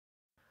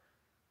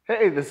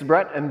Hey, this is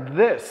Brett, and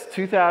this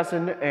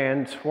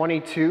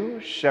 2022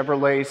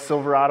 Chevrolet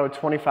Silverado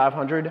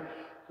 2500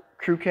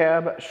 Crew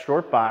Cab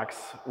Shortbox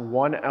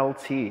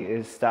 1LT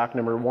is stock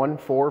number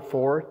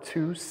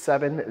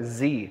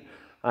 14427Z.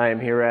 I am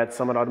here at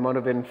Summit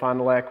Automotive in Fond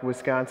du Lac,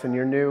 Wisconsin,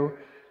 your new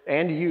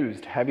and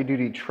used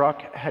heavy-duty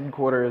truck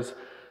headquarters.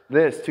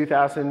 This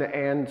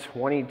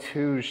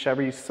 2022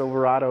 Chevy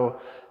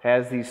Silverado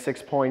has the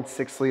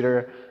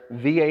 6.6-liter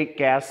V8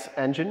 gas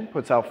engine,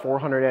 puts out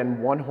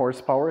 401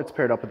 horsepower. It's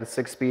paired up with a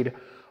 6-speed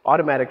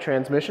automatic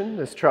transmission.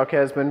 This truck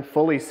has been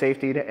fully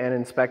safetied and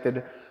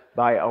inspected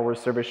by our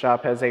service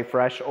shop, has a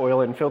fresh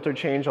oil and filter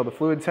change. All the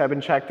fluids have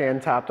been checked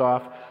and topped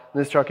off.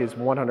 This truck is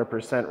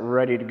 100%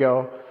 ready to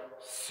go.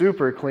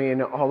 Super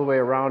clean all the way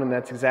around, and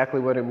that's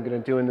exactly what I'm going to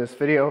do in this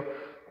video.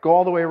 Go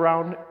all the way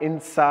around,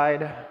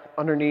 inside,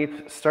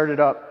 underneath, start it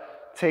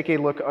up, take a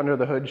look under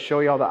the hood, show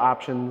you all the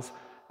options,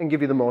 and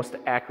give you the most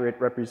accurate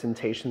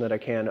representation that I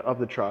can of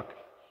the truck.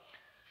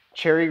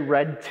 Cherry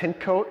red tint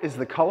coat is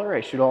the color.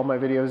 I shoot all my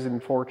videos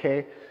in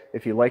 4K.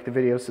 If you like the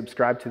video,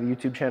 subscribe to the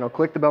YouTube channel,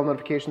 click the bell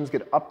notifications,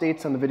 get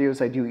updates on the videos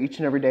I do each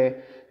and every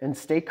day, and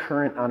stay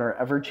current on our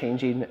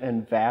ever-changing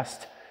and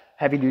vast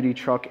heavy-duty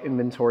truck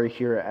inventory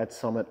here at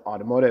Summit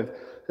Automotive.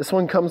 This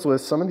one comes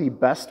with some of the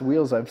best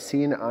wheels I've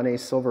seen on a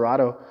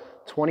Silverado.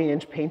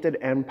 20-inch painted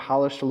and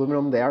polished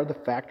aluminum. They are the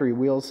factory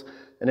wheels,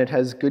 and it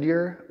has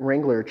Goodyear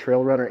Wrangler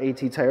Trailrunner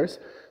AT tires.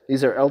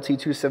 These are LT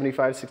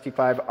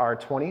 275/65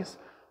 R20s.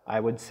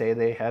 I would say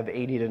they have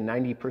 80 to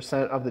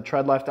 90% of the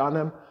tread left on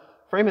them.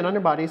 Frame and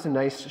underbody is in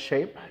nice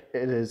shape.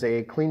 It is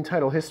a clean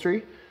title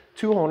history,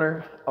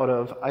 two-owner out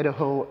of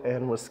Idaho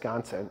and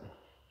Wisconsin.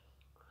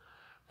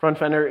 Front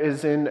fender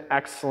is in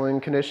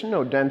excellent condition,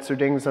 no dents or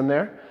dings on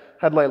there.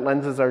 Headlight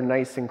lenses are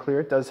nice and clear.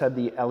 It does have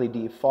the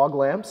LED fog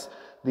lamps,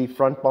 the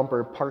front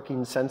bumper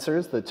parking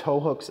sensors, the tow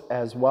hooks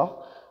as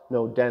well.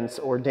 No dents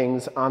or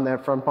dings on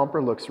that front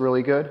bumper, looks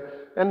really good.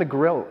 And the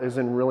grille is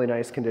in really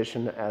nice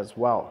condition as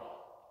well.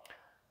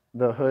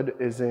 The hood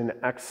is in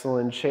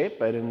excellent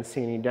shape. I didn't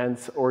see any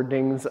dents or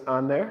dings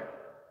on there.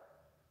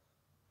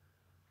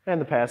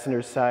 And the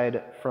passenger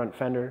side front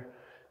fender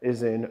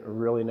is in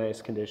really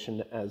nice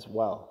condition as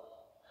well.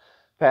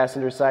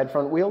 Passenger side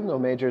front wheel, no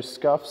major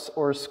scuffs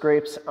or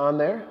scrapes on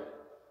there.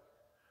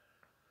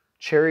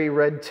 Cherry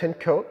red tint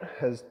coat,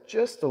 has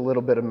just a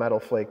little bit of metal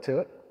flake to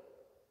it.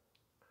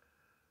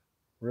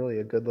 Really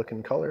a good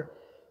looking color.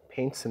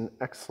 Paint's in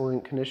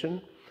excellent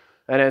condition.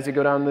 And as you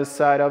go down this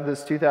side of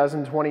this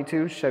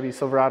 2022 Chevy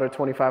Silverado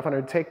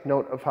 2500, take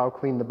note of how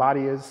clean the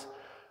body is,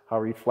 how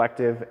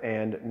reflective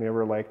and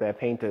mirror-like that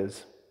paint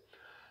is.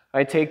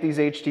 I take these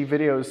HD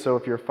videos, so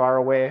if you're far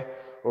away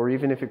or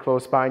even if you're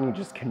close by and you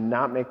just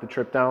cannot make the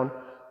trip down,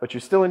 but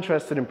you're still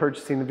interested in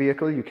purchasing the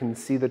vehicle, you can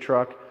see the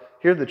truck,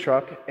 hear the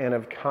truck, and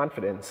have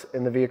confidence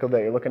in the vehicle that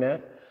you're looking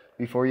at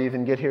before you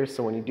even get here.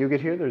 So when you do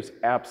get here, there's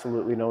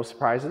absolutely no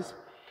surprises.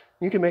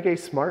 You can make a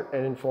smart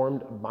and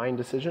informed buying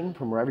decision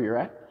from wherever you're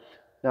at.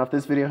 Now, if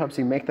this video helps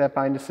you make that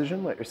buying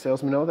decision, let your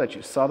salesman know that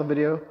you saw the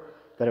video,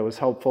 that it was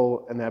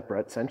helpful, and that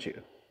Brett sent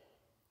you.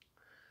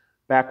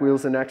 Back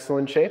wheel's in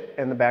excellent shape,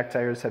 and the back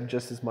tires have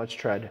just as much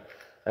tread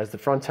as the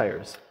front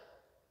tires.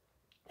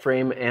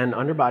 Frame and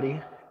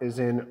underbody is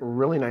in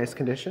really nice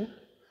condition.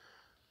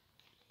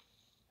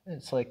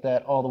 It's like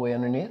that all the way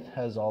underneath,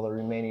 has all the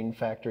remaining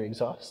factory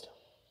exhaust.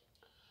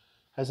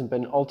 Hasn't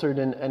been altered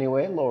in any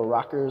way. Lower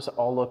rockers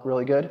all look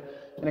really good,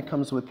 and it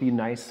comes with the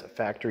nice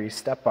factory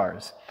step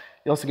bars.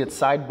 You also get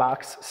side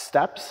box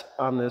steps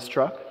on this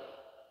truck.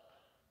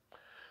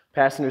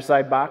 Passenger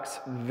side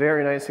box,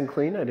 very nice and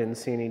clean. I didn't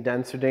see any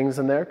dents or dings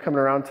in there. Coming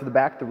around to the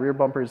back, the rear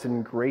bumper is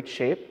in great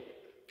shape.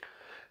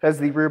 Has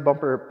the rear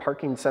bumper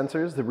parking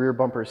sensors, the rear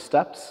bumper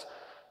steps,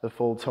 the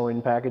full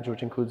towing package,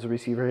 which includes the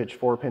receiver hitch,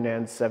 4-pin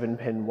and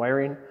 7-pin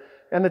wiring,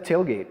 and the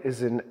tailgate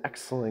is in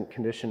excellent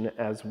condition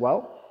as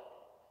well.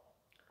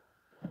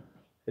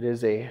 It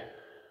is a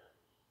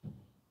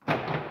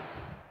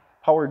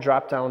power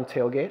drop-down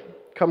tailgate.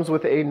 Comes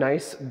with a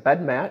nice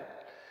bed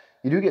mat.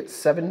 You do get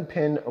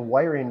 7-pin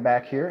wiring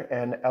back here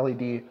and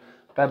LED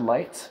bed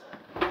lights.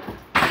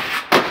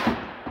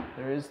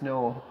 There is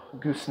no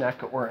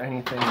gooseneck or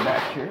anything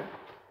back here.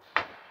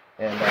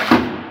 And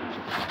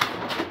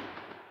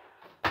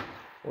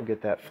we'll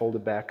get that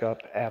folded back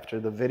up after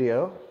the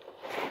video.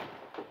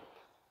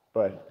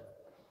 But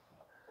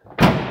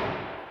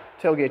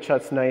tailgate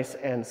shuts nice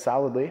and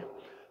solidly.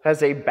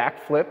 Has a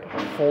BakFlip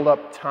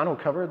fold-up tonneau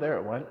cover. There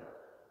it went.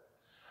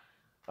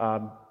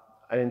 I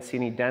didn't see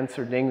any dents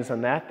or dings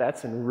on that.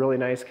 That's in really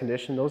nice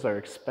condition. Those are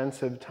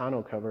expensive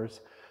tonneau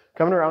covers.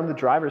 Coming around the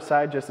driver's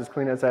side, just as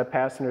clean as that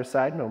passenger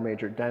side. No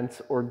major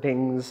dents or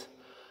dings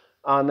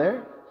on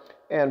there.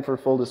 And for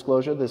full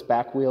disclosure, this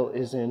back wheel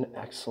is in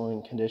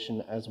excellent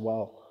condition as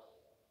well.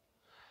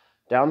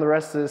 Down the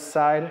rest of this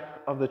side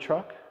of the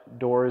truck,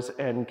 doors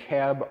and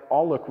cab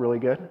all look really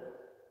good.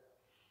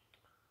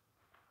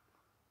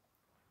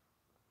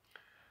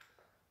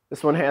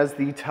 This one has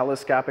the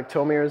telescopic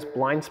tow mirrors,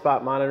 blind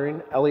spot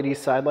monitoring, LED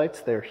side lights.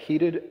 They're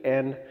heated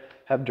and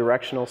have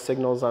directional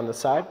signals on the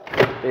side.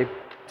 They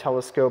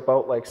telescope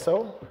out like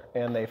so,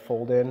 and they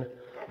fold in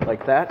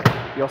like that.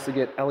 You also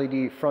get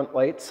LED front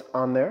lights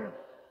on there.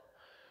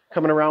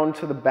 Coming around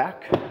to the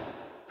back,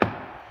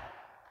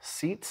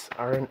 seats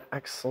are in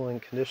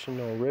excellent condition,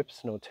 no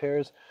rips, no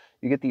tears.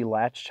 You get the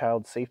latch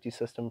child safety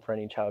system for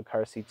any child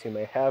car seats you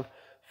may have.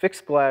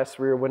 Fixed glass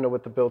rear window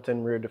with the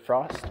built-in rear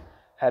defrost.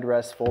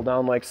 Headrests fold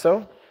down like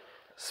so.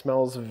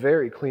 Smells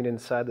very clean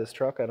inside this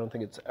truck. I don't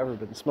think it's ever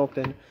been smoked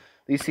in.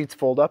 These seats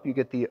fold up. You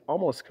get the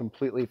almost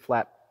completely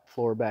flat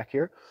floor back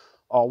here.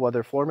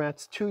 All-weather floor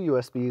mats, 2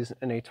 USBs,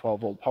 and a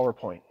 12-volt power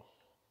point.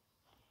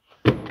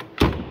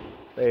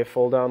 They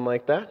fold down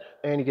like that,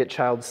 and you get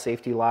child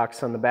safety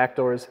locks on the back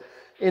doors.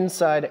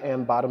 Inside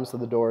and bottoms of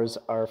the doors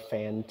are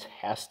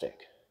fantastic.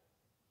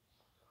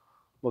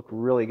 Look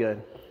really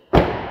good.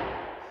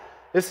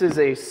 This is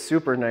a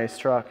super nice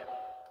truck.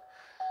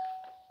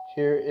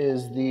 Here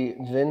is the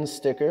VIN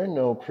sticker,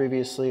 no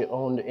previously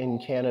owned in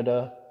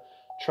Canada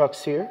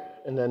trucks here,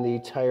 and then the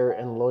tire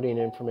and loading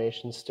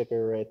information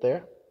sticker right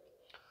there.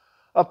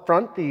 Up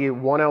front, the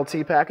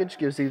 1LT package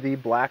gives you the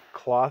black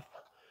cloth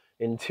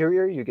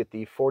interior. You get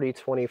the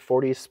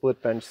 40-20-40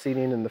 split bench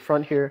seating in the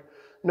front here.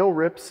 No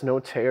rips, no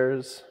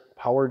tears,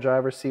 power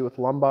driver seat with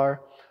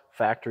lumbar,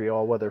 factory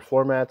all-weather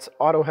floor mats,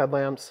 auto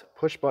headlamps,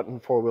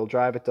 push-button four-wheel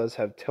drive. It does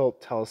have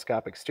tilt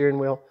telescopic steering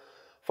wheel,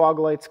 fog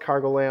lights,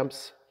 cargo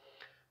lamps,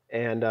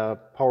 and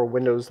power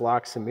windows,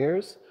 locks, and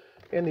mirrors.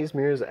 And these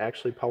mirrors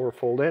actually power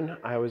fold in.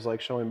 I always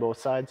like showing both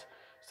sides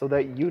so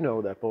that you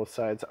know that both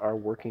sides are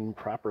working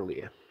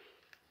properly.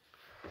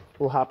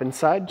 We'll hop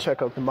inside,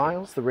 check out the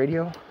miles, the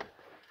radio,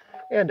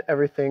 and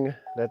everything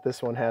that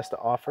this one has to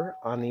offer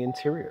on the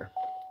interior.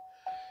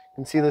 You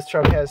can see this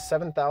truck has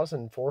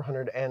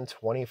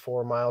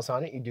 7,424 miles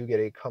on it. You do get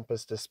a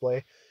compass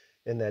display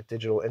in that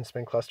digital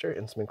instrument cluster.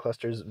 Instrument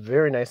cluster is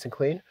very nice and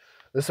clean.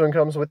 This one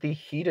comes with the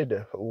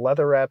heated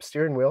leather wrap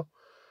steering wheel,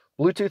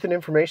 Bluetooth and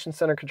information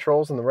center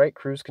controls on the right,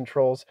 cruise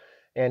controls,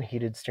 and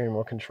heated steering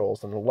wheel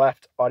controls on the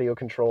left, audio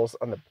controls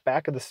on the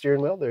back of the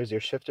steering wheel. There's your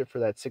shifter for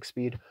that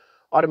 6-speed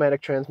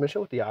automatic transmission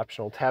with the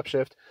optional tap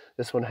shift.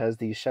 This one has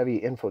the Chevy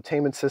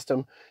infotainment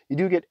system. You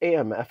do get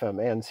AM,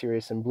 FM, and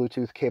Sirius and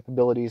Bluetooth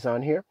capabilities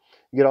on here.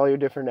 You get all your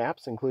different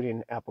apps,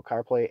 including Apple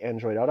CarPlay,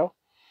 Android Auto.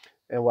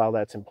 And why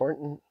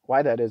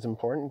that is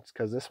important is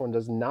because this one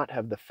does not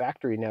have the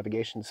factory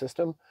navigation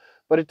system,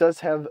 but it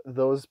does have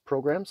those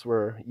programs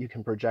where you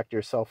can project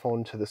your cell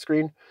phone to the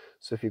screen.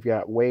 So if you've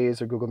got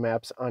Waze or Google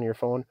Maps on your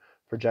phone,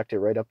 project it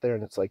right up there,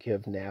 and it's like you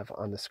have nav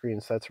on the screen.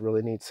 So that's a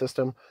really neat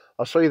system.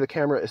 I'll show you the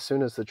camera as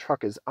soon as the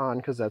truck is on,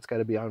 because that's got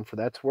to be on for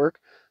that to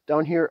work.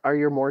 Down here are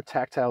your more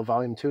tactile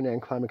volume tune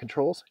and climate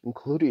controls,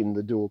 including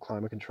the dual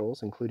climate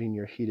controls, including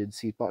your heated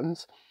seat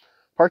buttons.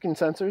 Parking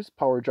sensors,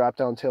 power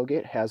drop-down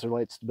tailgate, hazard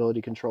light,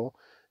 stability control,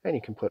 and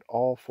you can put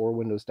all 4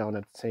 windows down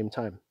at the same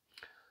time.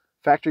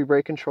 Factory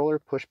brake controller,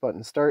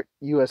 push-button start,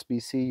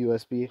 USB-C,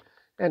 USB,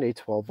 and a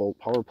 12-volt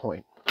power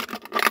point.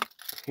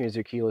 Here's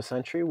your keyless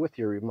entry with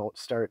your remote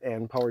start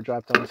and power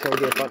drop-down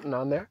tailgate button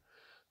on there.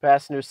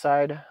 Passenger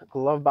side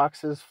glove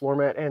boxes, floor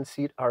mat, and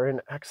seat are in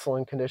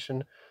excellent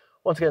condition.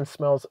 Once again,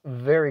 smells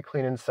very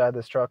clean inside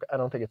this truck. I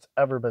don't think it's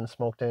ever been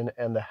smoked in,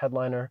 and the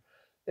headliner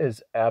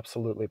is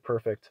absolutely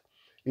perfect.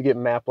 You get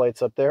map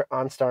lights up there,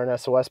 OnStar and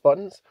SOS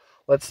buttons.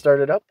 Let's start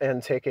it up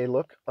and take a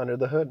look under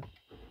the hood.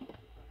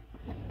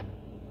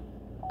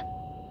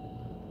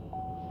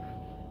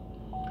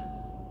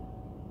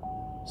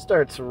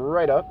 Starts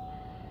right up.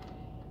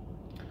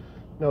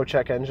 No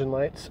check engine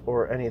lights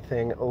or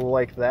anything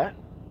like that.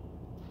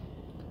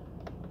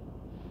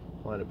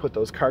 Wanted to put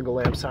those cargo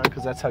lamps on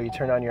because that's how you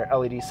turn on your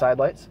LED side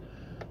lights.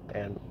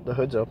 And the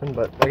hood's open,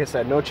 but like I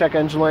said, no check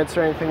engine lights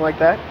or anything like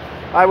that.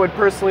 I would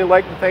personally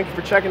like to thank you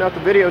for checking out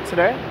the video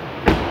today.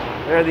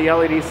 There are the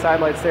LED side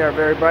lights, they are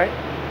very bright.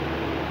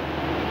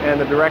 And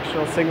the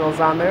directional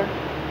signals on there.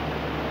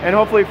 And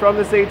hopefully from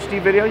this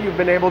HD video, you've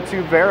been able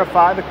to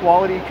verify the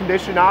quality,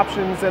 condition,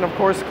 options, and of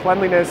course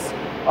cleanliness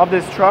of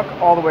this truck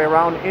all the way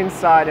around,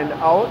 inside and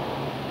out.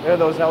 There are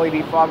those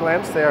LED fog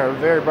lamps, they are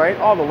very bright.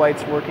 All the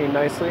lights working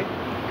nicely.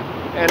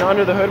 And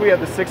under the hood we have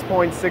the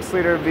 6.6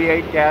 liter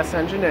V8 gas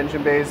engine.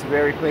 Engine bay is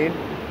very clean.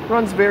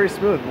 Runs very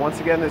smooth.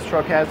 Once again, this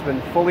truck has been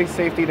fully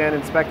safetied and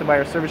inspected by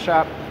our service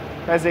shop.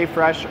 Has a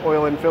fresh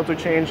oil and filter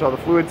change. All the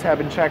fluids have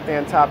been checked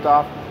and topped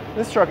off.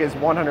 This truck is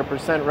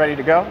 100% ready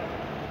to go.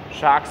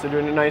 Shocks are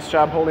doing a nice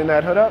job holding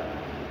that hood up.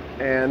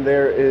 And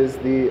there is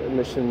the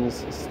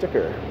emissions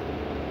sticker.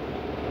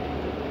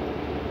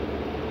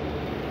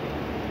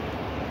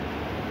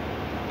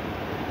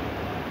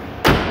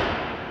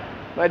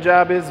 My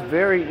job is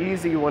very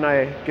easy when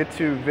I get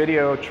to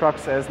video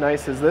trucks as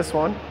nice as this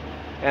one,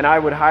 and I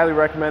would highly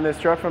recommend this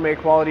truck from a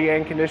quality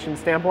and condition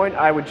standpoint.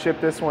 I would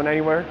ship this one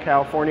anywhere: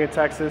 California,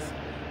 Texas,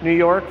 New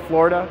York,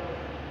 Florida.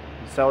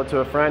 Sell it to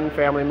a friend,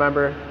 family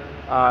member.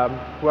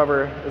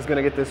 Whoever is going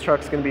to get this truck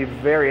is going to be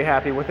very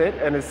happy with it.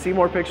 And to see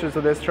more pictures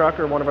of this truck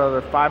or one of our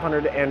other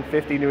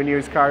 550 new and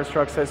used cars,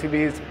 trucks,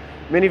 SUVs,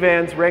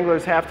 minivans,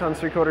 Wranglers, half tons,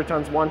 3/4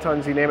 tons, 1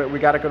 tons, you name it, we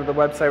got to go to the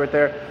website right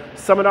there,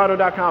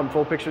 summitauto.com.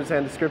 Full pictures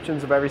and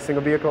descriptions of every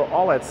single vehicle,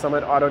 all at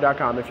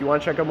summitauto.com. If you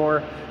want to check out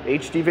more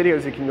HD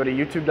videos, you can go to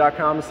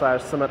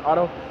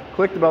youtube.com/summitauto.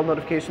 Click the bell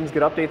notifications,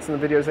 get updates on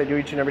the videos I do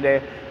each and every day,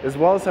 as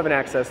well as having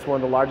access to one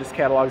of the largest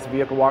catalogs of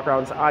vehicle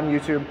walkarounds on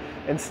YouTube,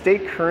 and stay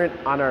current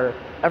on our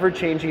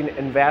ever-changing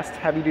and vast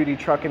heavy-duty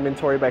truck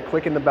inventory by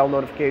clicking the bell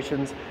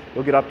notifications.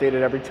 You'll get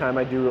updated every time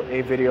I do a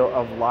video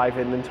of live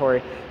inventory.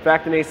 In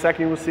fact, in a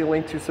second, you will see a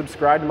link to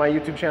subscribe to my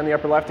YouTube channel in the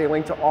upper left, a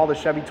link to all the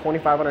Chevy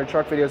 2500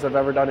 truck videos I've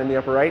ever done in the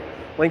upper right,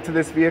 link to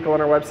this vehicle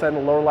on our website in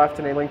the lower left,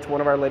 and a link to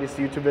one of our latest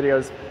YouTube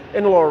videos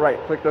in the lower right.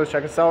 Click those,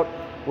 check us out.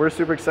 We're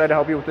super excited to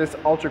help you with this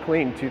ultra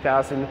clean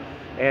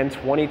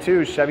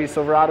 2022 Chevy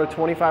Silverado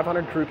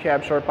 2500 Crew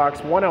Cab Short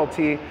Box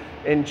 1LT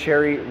in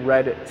cherry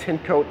red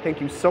tint coat. Thank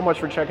you so much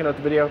for checking out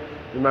the video.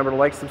 Remember to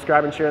like,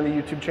 subscribe, and share on the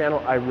YouTube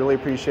channel. I really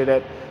appreciate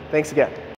it. Thanks again.